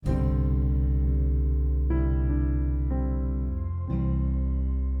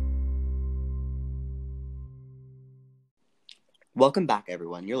Welcome back,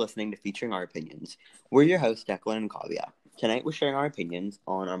 everyone. You're listening to Featuring Our Opinions. We're your hosts, Declan and Kavya. Tonight, we're sharing our opinions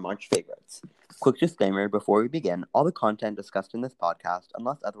on our March favorites. Quick disclaimer before we begin, all the content discussed in this podcast,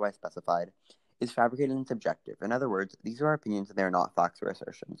 unless otherwise specified, is fabricated and subjective. In other words, these are our opinions and they are not facts or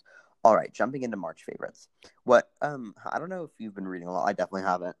assertions. All right, jumping into March favorites. I don't know if you've been reading a lot. I definitely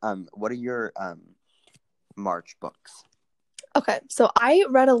haven't. What are your March books? Okay, so I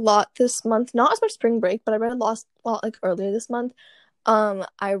read a lot this month, not as much spring break, but I read a lot earlier this month.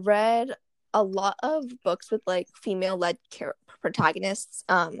 I read a lot of books with female-led protagonists,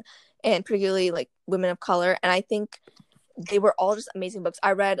 and particularly women of color, and I think they were all just amazing books.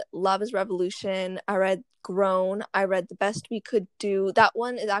 I read Love is Revolution, I read Grown, I read The Best We Could Do. That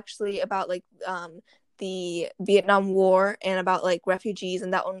one is actually about the Vietnam War and about refugees,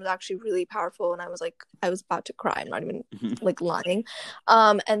 and that one was actually really powerful, and I was about to cry. I'm not even lying.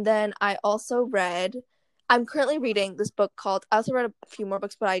 And then I also I'm currently reading this book called, I also read a few more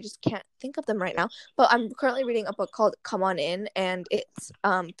books, but I just can't think of them right now, but I'm currently reading a book called Come On In, and it's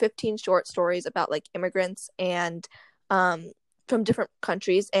 15 short stories about immigrants and from different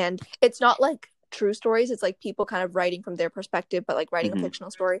countries, and it's not true stories, it's people kind of writing from their perspective, but writing a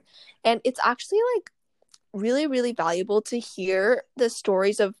fictional story, and it's actually really, really valuable to hear the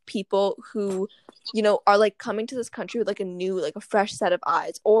stories of people who, are coming to this country with a new, a fresh set of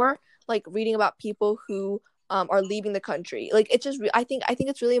eyes, or reading about people who are leaving the country. It's just I think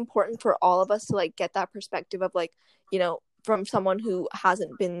it's really important for all of us to get that perspective of from someone who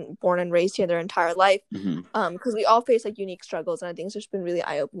hasn't been born and raised here their entire life, because we all face unique struggles, and I think it's just been really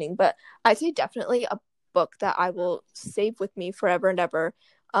eye-opening. But I'd say definitely a book that I will save with me forever and ever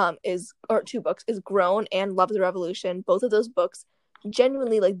two books is Grown and Love is a Revolution. Both of those books,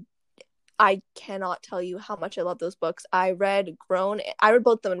 genuinely, I cannot tell you how much I love those books. I read Grown. I read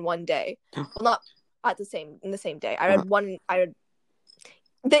both of them in one day. Well, not in the same day. I read one.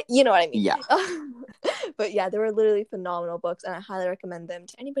 You know what I mean? Yeah. But yeah, they were literally phenomenal books, and I highly recommend them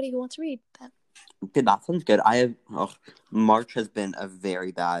to anybody who wants to read them. Okay, that sounds good. March has been a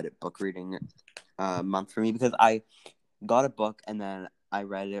very bad book reading month for me, because I got a book and then I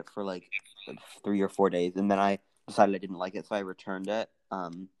read it for 3 or 4 days, and then I decided I didn't like it, so I returned it.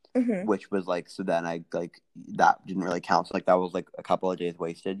 Which was so then I that didn't really count. So that was a couple of days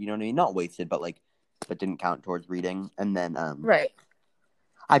wasted. You know what I mean? Not wasted, but that didn't count towards reading. And then right.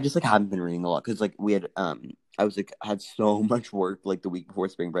 I just haven't been reading a lot, because we had I was had so much work the week before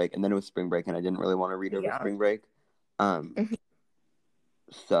spring break, and then it was spring break, and I didn't really want to read over spring break.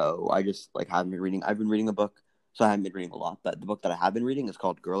 So I just haven't been reading. I've been reading a book, so I haven't been reading a lot. But the book that I have been reading is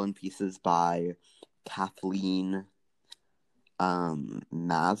called Girl in Pieces by Kathleen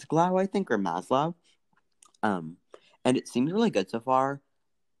Maslow, I think, or Maslow. And it seems really good so far.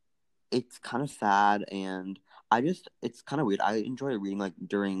 It's kind of sad, and it's kind of weird. I enjoy reading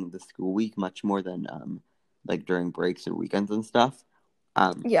during the school week much more than during breaks or weekends and stuff.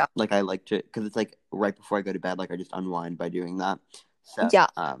 Yeah. I like to, because it's right before I go to bed, I just unwind by doing that. So yeah.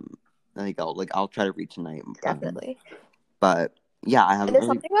 I think I'll try to read tonight. Definitely. But yeah, I haven't. And there's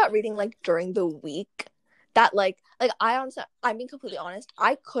something about reading during the week that I honestly, I'm being completely honest,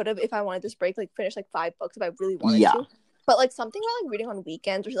 I could have, if I wanted this break, finish 5 books if I really wanted to. But something about reading on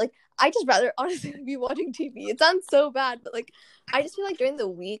weekends, or I just rather honestly be watching TV. It sounds so bad, but I just feel during the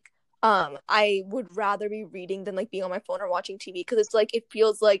week, I would rather be reading than being on my phone or watching TV, because it's it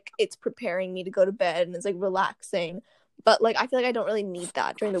feels it's preparing me to go to bed, and it's relaxing. But I feel I don't really need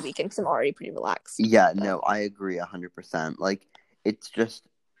that during the weekend, because I'm already pretty relaxed. Yeah, no, I agree 100%. It's just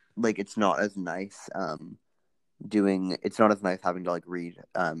it's not as nice it's not as nice having to read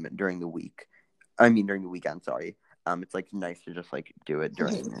during the week. I mean during the weekend, sorry. It's nice to just do it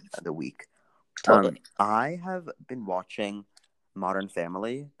during the week. Totally. I have been watching Modern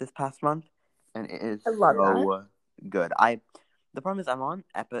Family this past month, and it is so good. The problem is I'm on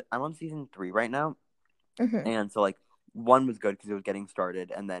season 3 right now, and so 1 was good because it was getting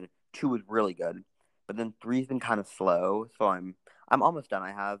started, and then 2 was really good, but then 3's been kind of slow. So I'm almost done.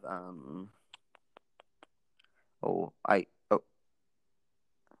 I have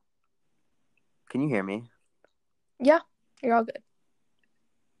Can you hear me? Yeah, you're all good.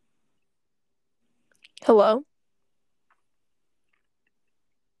 Hello?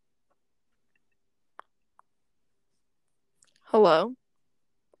 Hello?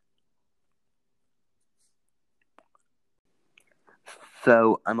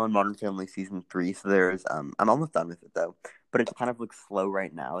 So I'm on Modern Family season 3. So there's I'm almost done with it though, but it's kind of slow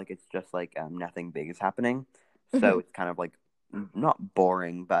right now. It's just nothing big is happening. So it's kind of not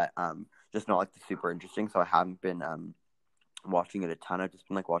boring, but just not super interesting. So I haven't been watching it a ton. I've just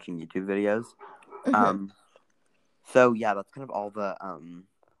been watching YouTube videos. So yeah, that's kind of all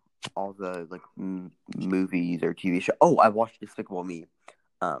the like movies or TV show. Oh, I watched Despicable Me.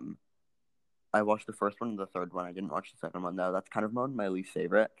 Um, I watched the first one and the third one. I didn't watch the second one though. That's kind of my least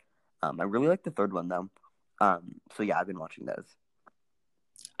favorite. I really like the third one though. So yeah, I've been watching those.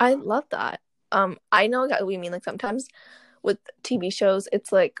 I love that. I know what we mean. Like sometimes with TV shows,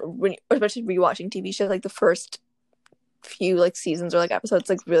 it's like especially rewatching TV shows, like the first few like seasons or like episodes,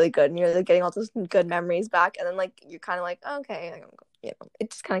 like really good, and you're like getting all those good memories back, and then like you're kind of like okay, it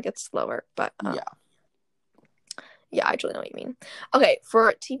just kind of gets slower. But yeah, I totally know what you mean. Okay,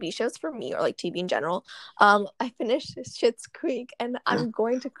 for TV shows for me, or like TV in general, I finished Schitt's Creek, and I'm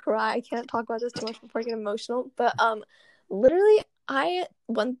going to cry. I can't talk about this too much before I get emotional, but literally, I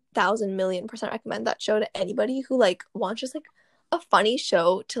 1,000,000,000% recommend that show to anybody who like wants just like a funny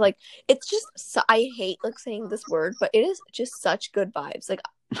show to like. It's just I hate like saying this word, but it is just such good vibes. Like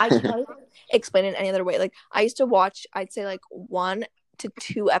I can't even explain it any other way. Like I used to watch, I'd say like 1 to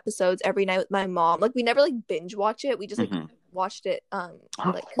 2 episodes every night with my mom. Like we never like binge watch it. We just like watched it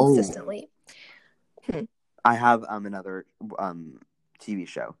like consistently. I have another TV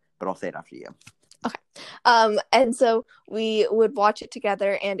show, but I'll say it after you. Okay. And so we would watch it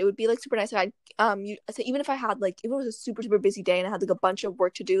together, and it would be like super nice. So even if I had like, if it was a super super busy day and I had like a bunch of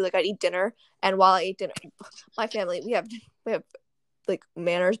work to do, like I'd eat dinner, and while I ate dinner, my family we have like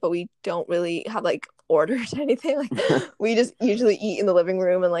manners, but we don't really have like orders or anything. Like we just usually eat in the living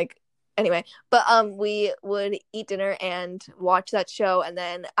room, and like anyway, but we would eat dinner and watch that show, and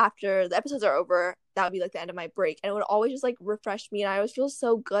then after the episodes are over, that would be like the end of my break, and it would always just like refresh me, and I always feel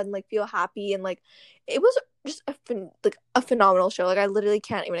so good and like feel happy, and like it was just a phenomenal show. Like I literally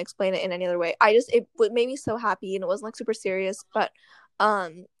can't even explain it in any other way. It made me so happy, and it wasn't like super serious, but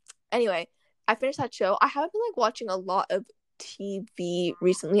anyway, I finished that show. I haven't been like watching a lot of TV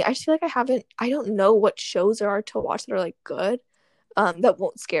recently. I just feel like I don't know what shows there are to watch that are like good, that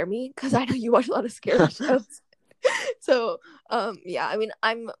won't scare me, because I know you watch a lot of scary shows. So yeah, I mean,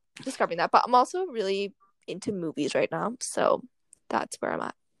 I'm discovering that, but I'm also really into movies right now, so that's where I'm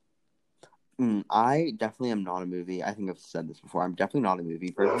at. I definitely am not a movie. I think I've said this before. I'm definitely not a movie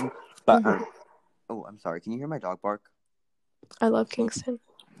person. But oh, I'm sorry. Can you hear my dog bark? I love Kingston.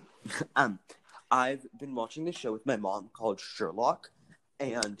 I've been watching this show with my mom called Sherlock,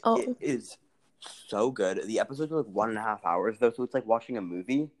 and it is so good. The episodes are like 1.5 hours though, so it's like watching a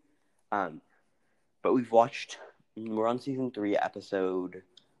movie. But we're on season 3, episode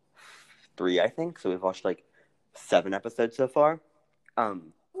 3, I think. So we've watched like 7 episodes so far,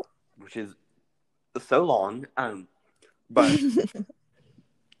 which is so long. But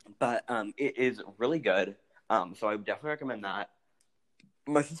it is really good. So I would definitely recommend that.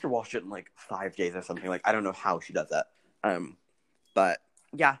 My sister watched it in like 5 days or something. Like I don't know how she does that. But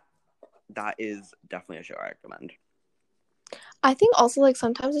yeah, that is definitely a show I recommend. I think also like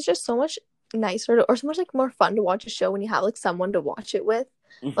sometimes it's just so much nicer or so much like more fun to watch a show when you have like someone to watch it with.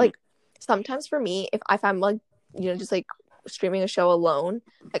 Like sometimes for me, if I'm like just like streaming a show alone,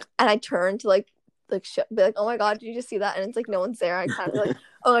 like, and I turn to like be like, oh my god, did you just see that? And it's like no one's there. I kind of like,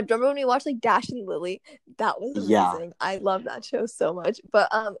 oh, do you remember when we watched like Dash and Lily? That was amazing. Yeah. I love that show so much. But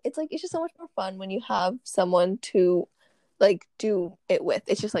it's like it's just so much more fun when you have someone to like do it with.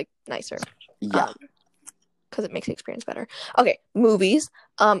 It's just like nicer. Yeah. Because it makes the experience better. Okay, movies.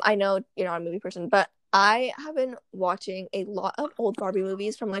 I know you're not a movie person, but I have been watching a lot of old Barbie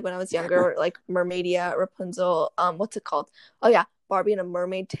movies from like when I was younger, like Mermaidia, Rapunzel. What's it called? Oh yeah, Barbie and a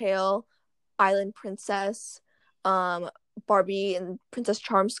Mermaid Tale, Island Princess, Barbie and Princess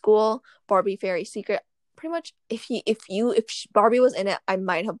Charm School, Barbie Fairy Secret. Pretty much, if Barbie was in it, I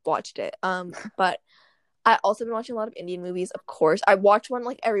might have watched it. But I also been watching a lot of Indian movies, of course. I watch one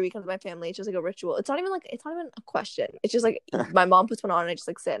like every weekend with my family. It's just like a ritual. It's not even a question. It's just like my mom puts one on and I just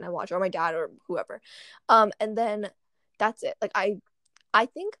like sit and I watch, or my dad or whoever. And then that's it. Like I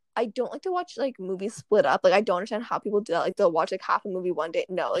think I don't like to watch like movies split up. Like I don't understand how people do that. Like they'll watch like half a movie one day.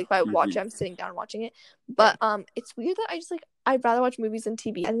 No, like if I watch it, I'm sitting down watching it. But it's weird that I just like I'd rather watch movies than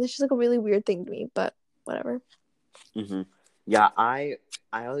TV. And it's just like a really weird thing to me, but whatever. Yeah,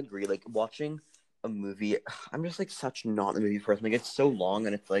 I'll agree. Like watching a movie, I'm just like such not a movie person. Like it's so long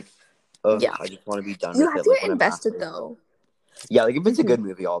and it's like, yeah, I just want to be done with it. You have to get invested though. Yeah, like if it's a good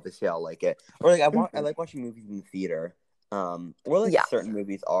movie, obviously I'll like it. Or like I like watching movies in the theater. Or like certain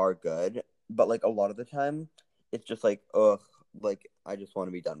movies are good, but like a lot of the time it's just like like I just want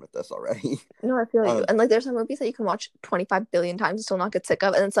to be done with this already. No, I feel you. And like there's some movies that you can watch 25 billion times and still not get sick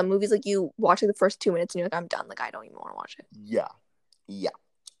of, and then some movies like you watch like the first 2 minutes and you're like, I'm done. Like I don't even want to watch it. Yeah,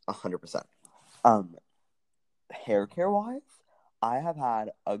 100%. Hair care wise, I have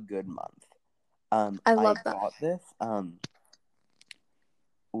had a good month. I I love that. got this.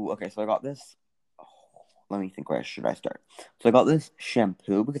 Ooh, okay, so I got this. Oh, let me think. Where should I start? So I got this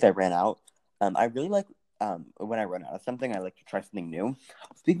shampoo because I ran out. I really like when I run out of something, I like to try something new.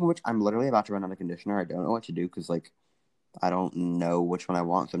 Speaking of which, I'm literally about to run out of conditioner. I don't know what to do because like I don't know which one I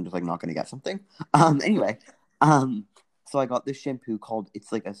want, so I'm just like not gonna get something. Anyway, so I got this shampoo called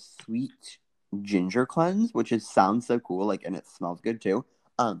it's like a sweet ginger cleanse, which is sounds so cool, like and it smells good too.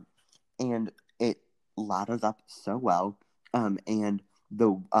 And it lathers up so well. And the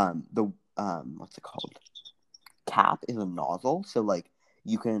what's it called? Cap is a nozzle, so like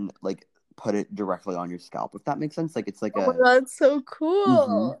you can like put it directly on your scalp if that makes sense. Like it's like Oh my a god, so mm-hmm.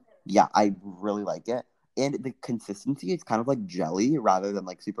 cool. Yeah, I really like it. And the consistency is kind of like jelly rather than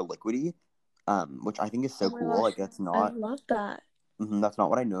like super liquidy, which I think is Oh so my cool. gosh, Like I love that. that's not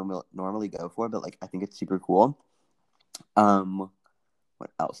what I normally go for, but like I think it's super cool. Um,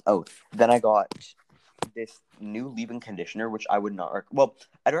 what else? Oh, then I got this new leave-in conditioner, which I would not well,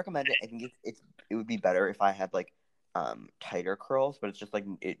 I'd recommend it. I think it would be better if I had like tighter curls, but it's just like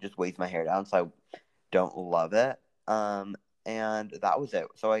it just weighs my hair down, so I don't love it. And that was it.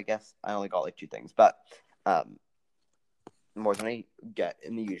 So I guess I only got like two things, but um more than I get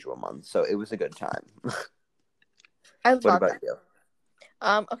in the usual month. So it was a good time. I What love about that. you?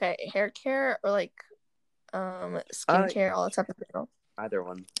 Okay, hair care or like Uh, skincare, all that stuff in general. Either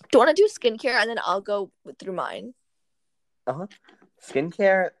one. Do you want to do skincare and then I'll go through mine? Uh-huh.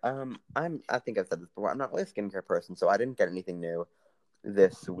 Skincare, I think I've said this before. I'm not really a skincare person, so I didn't get anything new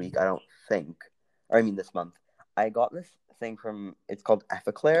this week, I don't think. Or I mean this month. I got this thing from it's called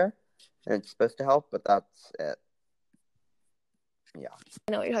Effaclar, and it's supposed to help, but that's it. Yeah.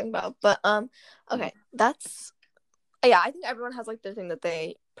 I know what you're talking about, but okay, that's yeah. I think everyone has like their thing that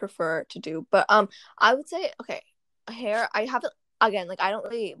they prefer to do, but I would say okay, hair. I have again like I don't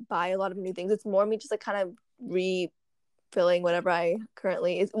really buy a lot of new things. It's more me just like kind of refilling whatever I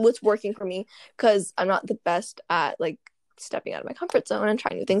currently is what's working for me because I'm not the best at like stepping out of my comfort zone and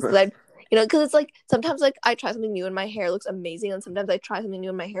trying new things because I because it's like sometimes like I try something new and my hair looks amazing and sometimes I try something new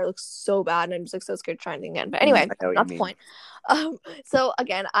and my hair looks so bad and I'm just like so scared to try anything again. But anyway, I know what you not the mean. point. So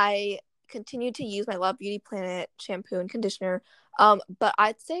again, I continue to use my Love Beauty Planet shampoo and conditioner. But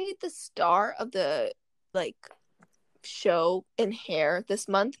I'd say the star of the like show in hair this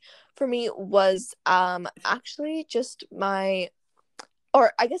month for me was actually just my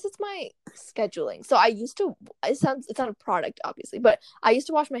or I guess it's my scheduling. So I used to it's not a product obviously, but I used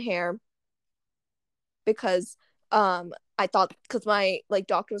to wash my hair because I thought because my like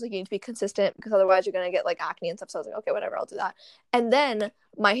doctor was like you need to be consistent because otherwise you're gonna get like acne and stuff. So I was like, okay, whatever, I'll do that. And then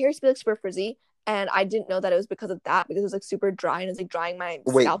my hair used to be like super frizzy, and I didn't know that it was because of that because it was like super dry and it was like drying my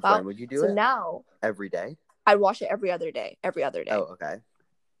Wait, scalp when out. would you do So it? now Every day? I wash it every other day, every other day. Oh, okay.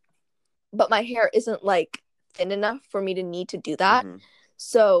 But my hair isn't like thin enough for me to need to do that. Mm-hmm.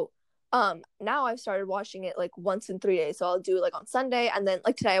 So now I've started washing it like once in 3 days. So I'll do it like on Sunday and then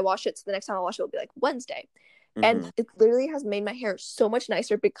like today I wash it. So the next time I wash it will be like Wednesday. And Mm-hmm. it literally has made my hair so much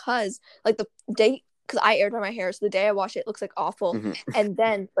nicer because like the day because I air dry my hair, so the day I wash it, it looks like awful. Mm-hmm. And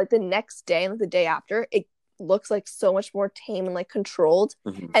then like the next day and like the day after, it looks like so much more tame and like controlled.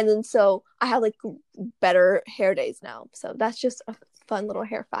 Mm-hmm. And then so I have like better hair days now. So that's just a fun little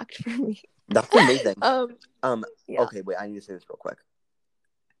hair fact for me. That's amazing. Yeah. Okay, wait, I need to say this real quick.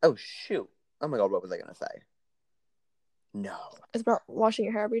 Oh shoot. Oh my god, what was I gonna say? No. It's about washing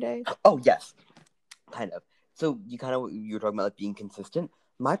your hair every day. Oh yes. Kind of. So you were talking about like being consistent.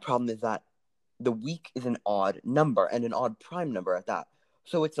 My problem is that the week is an odd number and an odd prime number at that.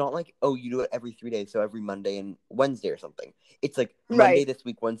 So it's not like, oh, you do it every 3 days, so every Monday and Wednesday or something. It's like Monday Right. this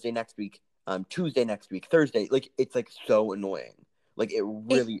week, Wednesday next week, Tuesday next week, Thursday. Like it's like so annoying. Like it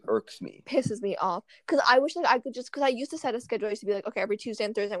really irks me. Pisses me off because I wish like I could just because I used to set a schedule. I used to be like, okay, every Tuesday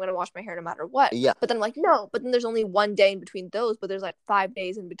and Thursday I'm gonna wash my hair no matter what. Yeah. But then I'm like, no. But then there's only one day in between those. But there's like 5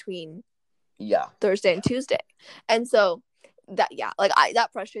 days in between. Yeah. Thursday and Tuesday, and so that that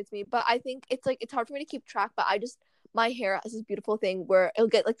frustrates me. But I think it's like it's hard for me to keep track. But my hair has this beautiful thing where it'll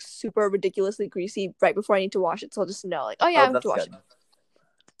get like super ridiculously greasy right before I need to wash it. So I'll just know like, oh yeah, I have that's to wash good.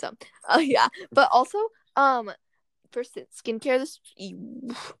 it. So yeah, but also for skincare,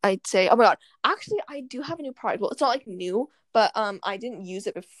 I'd say, oh my god, actually I do have a new product. Well, it's not like new, but I didn't use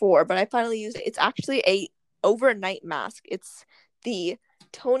it before, but I finally used it. It's actually a overnight mask. It's the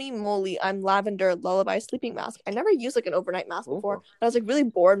Tony Moly I'm Lavender Lullaby Sleeping Mask. I never used like an overnight mask before. Ooh. I was like really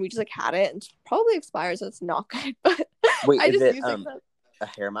bored. And we just like had it, and it probably expires, so it's not good. But wait, I is just it used it. a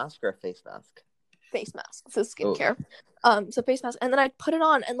hair mask or a face mask? Face mask. So skincare. So face mask, and then I put it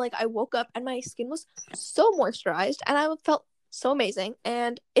on, and like I woke up, and my skin was so moisturized, and I felt so amazing,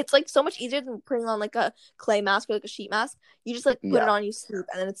 and it's like so much easier than putting on like a clay mask or like a sheet mask. You just like put it Yeah. on, you sleep,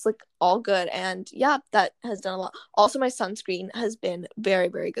 and then it's like all good. And yeah, that has done a lot. Also, my sunscreen has been very,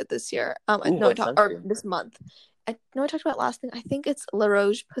 very good this year. I Ooh, know I what talked or sunscreen? this month. I know I talked about last thing. I think it's La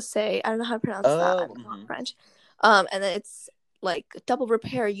Roche Posay. I don't know how to pronounce that. Oh, I'm not French. And then it's like double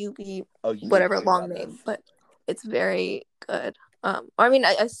repair UV, oh, you did whatever tell me long about name, this. but it's very good. I mean,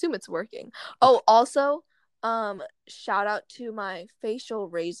 I assume it's working. Oh, also, shout out to my facial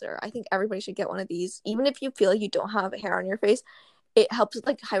razor. I think everybody should get one of these, even if you feel like you don't have hair on your face. It helps with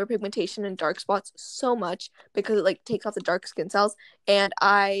like hyperpigmentation and dark spots so much because it like takes off the dark skin cells, and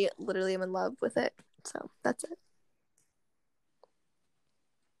I literally am in love with it. So that's it.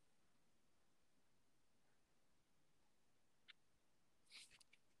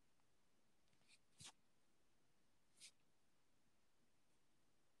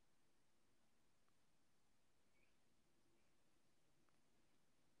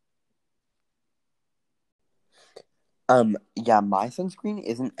 Yeah, my sunscreen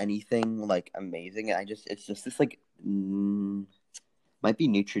isn't anything like amazing. It's just this like, might be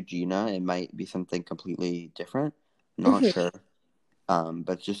Neutrogena. It might be something completely different. I'm not Mhm. sure.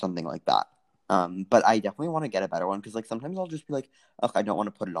 But it's just something like that. But I definitely want to get a better one because like sometimes I'll just be like, oh, I don't want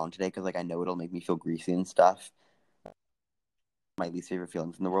to put it on today because like I know it'll make me feel greasy and stuff. My least favorite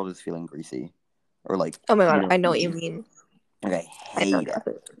feelings in the world is feeling greasy, or like, Oh my you god, know I what I know what you mean? mean. Like I I know hate it.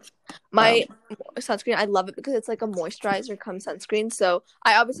 exactly. My Um, sunscreen, I love it because it's like a moisturizer come sunscreen. So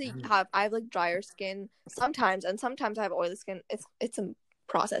I have like drier skin sometimes, and sometimes I have oily skin. It's a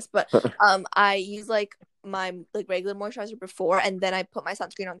process, but I use like my like regular moisturizer before, and then I put my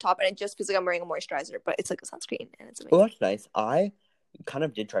sunscreen on top, and it just feels like I'm wearing a moisturizer, but it's like a sunscreen, and it's well, amazing. that's nice. I kind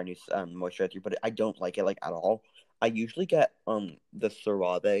of did try a new moisturizer, but I don't like it like at all. I usually get the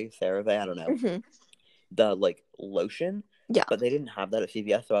CeraVe, I don't know, Hmm. the like lotion, Yeah, but they didn't have that at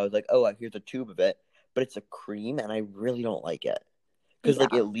CVS, so I was like, oh, here's a tube of it, but it's a cream, and I really don't like it because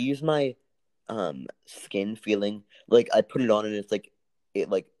like yeah. it leaves my skin feeling like I put it on and it's like it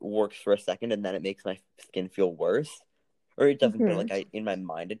like works for a second and then it makes my skin feel worse. Or it doesn't, but Hmm. like I in my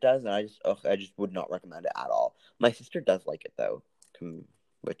mind it does, and I just would not recommend it at all. My sister does like it though,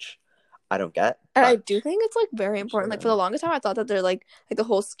 which I don't get, And I but do think it's like very each important. their Like for the own. longest time, I thought that they're like the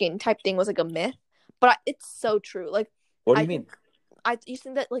whole skin type thing was like a myth, but it's so true. Like What do I you mean? think I used to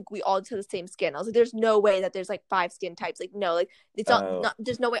think that like we all just have the same skin. I was like, there's no way that there's like five skin types. Like no, like it's Oh, not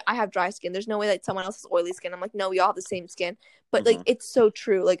there's no way I have dry skin. There's no way that someone else has oily skin. I'm like, no, we all have the same skin. But like mm-hmm. it's so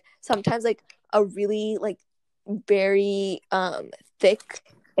true. Like sometimes like a really like very thick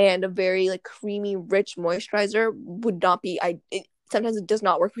and a very like creamy rich moisturizer would not be sometimes it does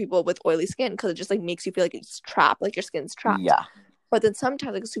not work for people with oily skin because it just like makes you feel like it's trapped, like your skin's trapped. Yeah, But then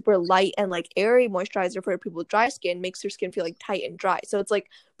sometimes like a super light and like airy moisturizer for people with dry skin makes your skin feel like tight and dry. So it's like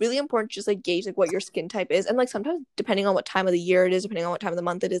really important to just like gauge like what your skin type is. And like sometimes depending on what time of the year it is, depending on what time of the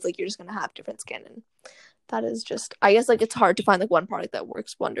month it is, like you're just gonna have different skin. And that is just I guess like it's hard to find like one product that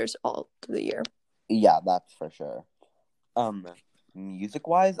works wonders all through the year. yeah, that's for sure. Um, music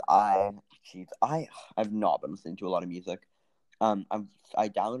wise, I've not been listening to a lot of music. I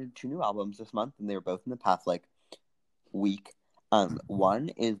downloaded two new albums this month, and they were both in the past like week. One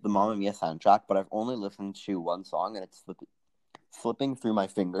is the Mamma Mia soundtrack, but I've only listened to one song, and it's slipping through my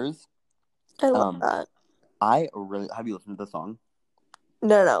fingers. I love Um, that. I really have you listened to the song?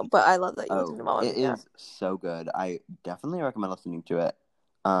 No, but I love that you listen Oh, to Mamma it Mia. is so good. I definitely recommend listening to it.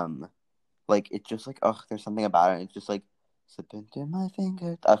 Um, like it's just like there's something about it. It's just like slipping through my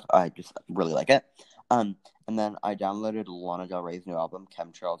fingers. I just really like it. And then I downloaded Lana Del Rey's new album,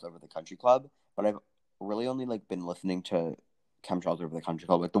 Chemtrails Over the Country Club, but I've really only like been listening to Chemtrails Over the Country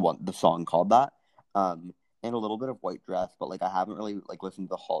Club, like the song called that. And a little bit of White Dress, but like I haven't really like listened to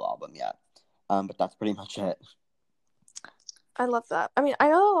the whole album yet. But that's pretty much it. I love that. I mean, I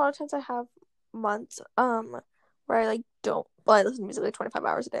know a lot of times I have months where I like don't well I listen to music like 25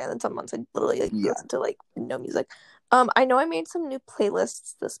 hours a day, and then some months I literally like Yeah. listen to like no music. I know I made some new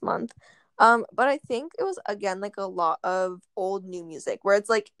playlists this month. But I think it was again like a lot of old new music where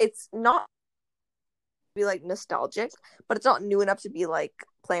it's not be like nostalgic, but it's not new enough to be like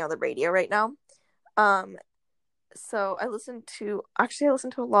playing on the radio right now. Um so I listened to a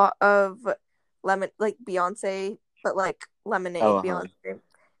lot of Beyonce, but like Oh, Lemonade uh-huh. Beyonce.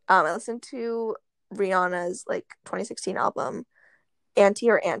 I listened to Rihanna's like 2016 album, Anti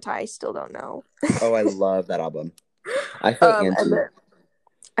or Anti, I still don't know. Oh, I love that album. I say And Auntie. then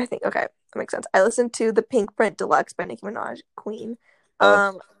I think okay, that makes sense. I listened to the Pink Print Deluxe by Nicki Minaj, Queen. Oh,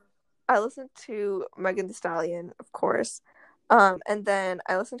 Um, I listened to Megan Thee Stallion, of course. And then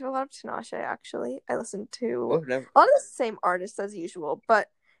I listen to a lot of Tinashe, actually. I listen to Oh, never. a lot of the same artists as usual, but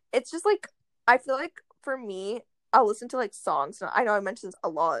it's just like, I feel like for me, I'll listen to like songs. I know I mention this a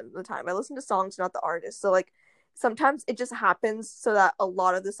lot of the time. I listen to songs, not the artist. So like sometimes it just happens so that a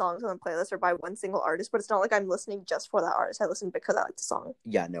lot of the songs on the playlist are by one single artist, but it's not like I'm listening just for that artist. I listen because I like the song.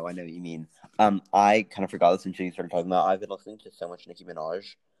 Yeah, no, I know what you mean. I kind of forgot this until you started talking about. I've been listening to so much Nicki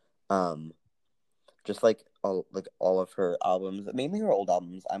Minaj. Just like all of her albums, mainly her old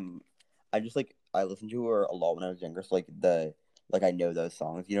albums. I listened to her a lot when I was younger, so I know those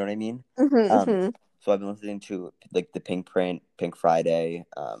songs. You know what I mean? So I've been listening to like the Pink Print, Pink Friday,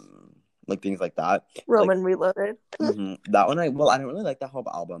 like things like that. Roman Reloaded. That one I don't really like that whole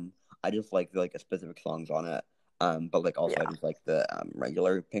album. I just like specific songs on it. But like also I just like the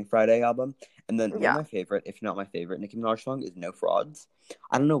regular Pink Friday album. And then one of my favorite, if not my favorite, Nicki Minaj song is No Frauds.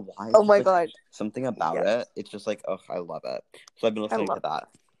 I don't know why. Oh my god. Something about it. It's just like, oh, I love it. So I've been listening to that.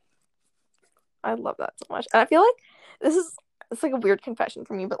 I love that so much. And I feel like it's like a weird confession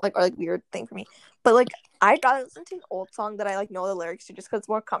for me, but like, or like weird thing for me. But like, I'd rather listen to an old song that I like know the lyrics to just because it's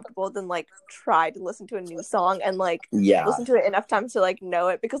more comfortable than like try to listen to a new song and like listen to it enough times to like know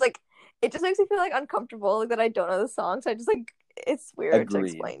it, because like it just makes me feel like uncomfortable, like that I don't know the song. So I just like, it's weird to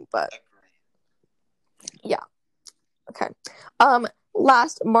explain, but yeah. Okay.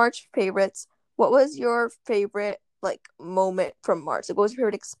 Last March favorites. What was your favorite like moment from March? Like, what was your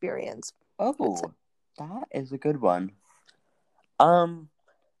favorite experience? Oh, that is a good one. I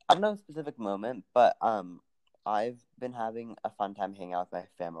don't know a specific moment, but I've been having a fun time hanging out with my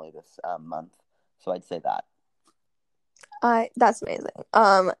family this month, so I'd say that. That's amazing.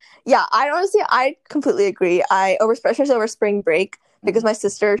 Yeah, I completely agree. Especially over spring break, because my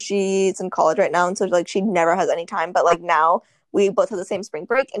sister, she's in college right now, and so like she never has any time. But like now we both have the same spring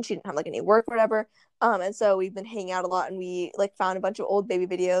break, and she didn't have like any work or whatever. And so we've been hanging out a lot, and we like found a bunch of old baby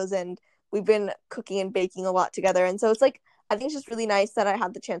videos, and we've been cooking and baking a lot together. And so it's like, I think it's just really nice that I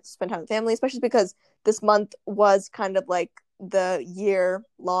had the chance to spend time with family, especially because this month was kind of like the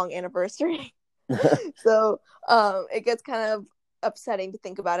year-long anniversary. So it gets kind of upsetting to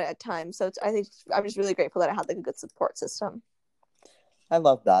think about it at times. So I think I'm just really grateful that I had like a good support system. I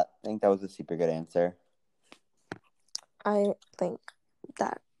love that. I think that was a super good answer. I think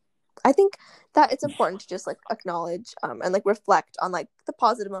that it's important to just like acknowledge and like reflect on like the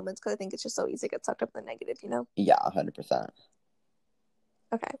positive moments, because I think it's just so easy to get sucked up in the negative, you know? Yeah, 100%.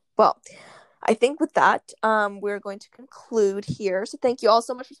 Okay, well, I think with that, we're going to conclude here. So thank you all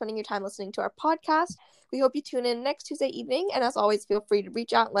so much for spending your time listening to our podcast. We hope you tune in next Tuesday evening. And as always, feel free to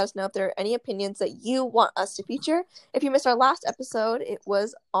reach out and let us know if there are any opinions that you want us to feature. If you missed our last episode, it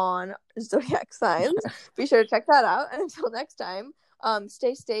was on zodiac signs. Be sure to check that out. And until next time,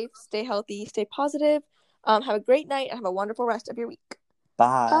 stay safe, stay healthy, stay positive. Have a great night and have a wonderful rest of your week.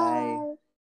 Bye.